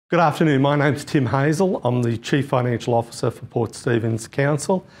Good afternoon, my name's Tim Hazel. I'm the Chief Financial Officer for Port Stephens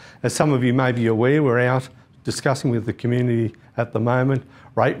Council. As some of you may be aware, we're out discussing with the community at the moment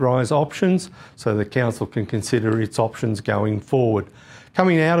rate rise options so the Council can consider its options going forward.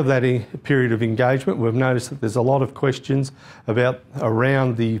 Coming out of that period of engagement, we've noticed that there's a lot of questions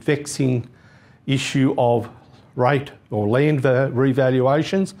around the vexing issue of rate or land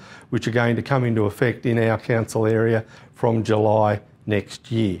revaluations, which are going to come into effect in our council area from July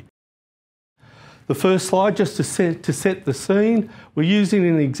next year. The first slide, just to set the scene, we're using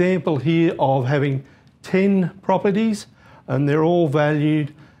an example here of having 10 properties and they're all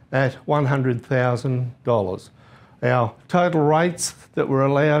valued at $100,000. Our total rates that we're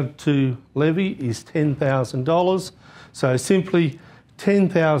allowed to levy is $10,000. So simply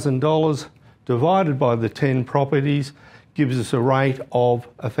 $10,000 divided by the 10 properties gives us a rate of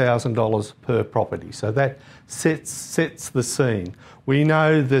 $1,000 per property. So that sets the scene. We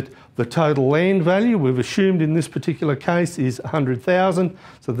know that the total land value we've assumed in this particular case is $100,000.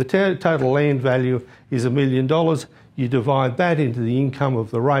 So the total land value is $1 million. You divide that into the income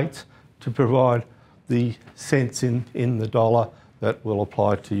of the rates to provide the cents in the dollar that will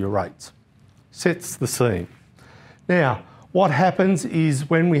apply to your rates. Sets the scene. Now, what happens is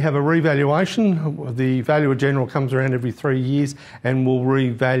when we have a revaluation, the Valuer General comes around every 3 years and will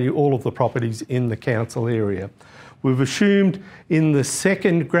revalue all of the properties in the council area. We've assumed in the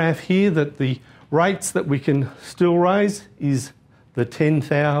second graph here that the rates that we can still raise is the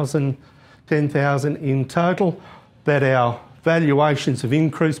 10,000 in total, that our valuations have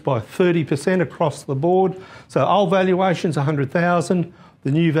increased by 30% across the board. So old valuations 100,000,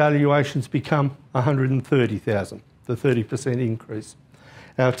 the new valuations become 130,000. The 30% increase.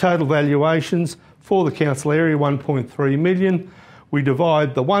 Our total valuations for the council area, 1.3 million. We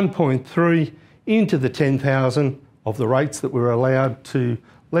divide the 1.3 into the 10,000 of the rates that we're allowed to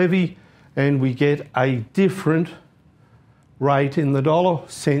levy, and we get a different rate in the dollar,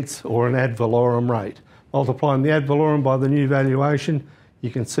 cents, or an ad valorem rate. Multiplying the ad valorem by the new valuation,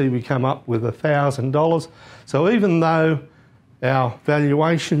 you can see we come up with $1,000. So even though our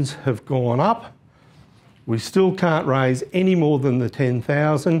valuations have gone up, we still can't raise any more than the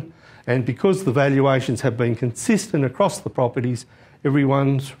 10,000, and because the valuations have been consistent across the properties,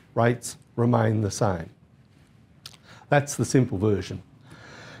 everyone's rates remain the same. That's the simple version.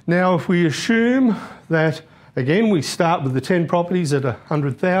 Now, if we assume that, again, we start with the 10 properties at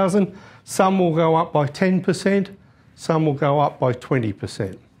 100,000, some will go up by 10%, some will go up by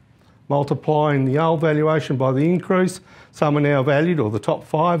 20%. Multiplying the old valuation by the increase, some are now valued, or the top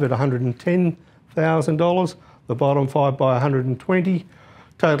 5, at $110,000, the bottom 5 by 120,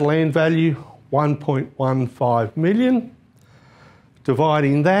 total land value 1.15 million.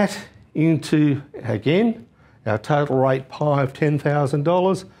 Dividing that into, again, our total rate pie of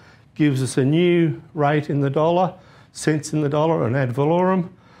 $10,000 gives us a new rate in the dollar, cents in the dollar, an ad valorem.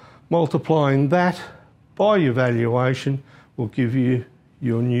 Multiplying that by your valuation will give you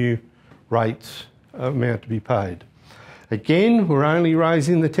your new rates amount to be paid. Again, we're only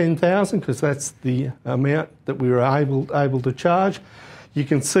raising the 10,000 because that's the amount that we were able to charge. You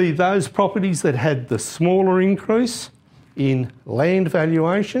can see those properties that had the smaller increase in land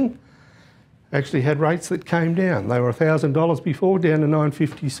valuation actually had rates that came down. They were $1,000 before, down to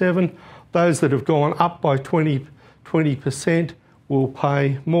 $957. Those that have gone up by 20% will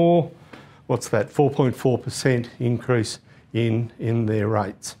pay more. What's that? 4.4% increase in their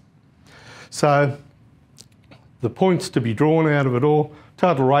rates. So the points to be drawn out of it all,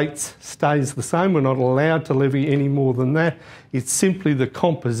 total rates stays the same. We're not allowed to levy any more than that. It's simply the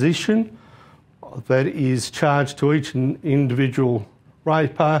composition that is charged to each individual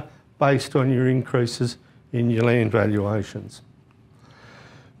ratepayer based on your increases in your land valuations.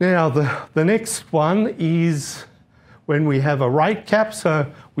 Now, the next one is when we have a rate cap.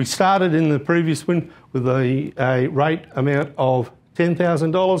 So we started in the previous one with a rate amount of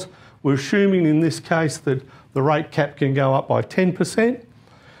 $10,000. We're assuming in this case that the rate cap can go up by 10%.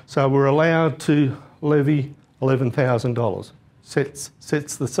 So we're allowed to levy $11,000.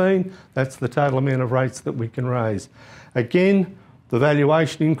 Sets the scene. That's the total amount of rates that we can raise. Again, the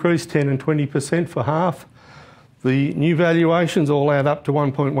valuation increase 10 and 20% for half. The new valuations all add up to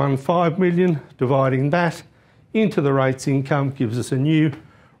 1.15 million. Dividing that into the rates income gives us a new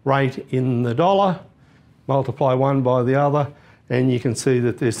rate in the dollar. Multiply one by the other, and you can see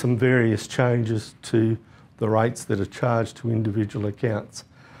that there's some various changes to the rates that are charged to individual accounts.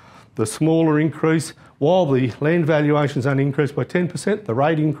 The smaller increase, while the land valuations only increased by 10%, the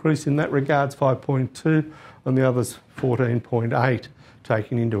rate increase in that regard's 5.2, and the others 14.8,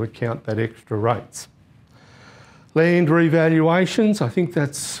 taking into account that extra rates. Land revaluations, I think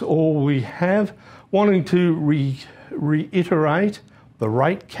that's all we have. Wanting to reiterate the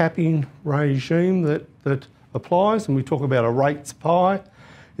rate capping regime that applies, and we talk about a rates pie.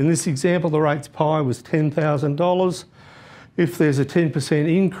 In this example, the rates pie was $10,000. If there's a 10%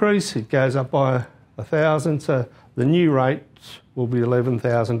 increase, it goes up by $1,000, so the new rate will be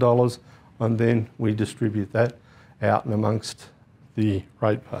 $11,000, and then we distribute that out and amongst the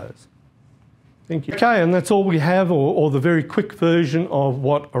ratepayers. Thank you. Okay, and that's all we have, or the very quick version of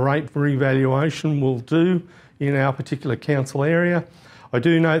what a rate revaluation will do in our particular council area. I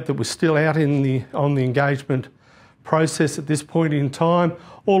do note that we're still out on the engagement process at this point in time.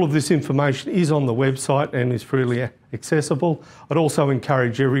 All of this information is on the website and is freely accessible. I'd also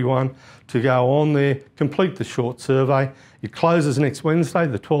encourage everyone to go on there, complete the short survey. It closes next Wednesday,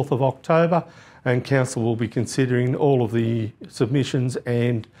 the 12th of October, and Council will be considering all of the submissions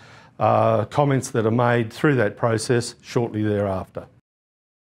and comments that are made through that process shortly thereafter.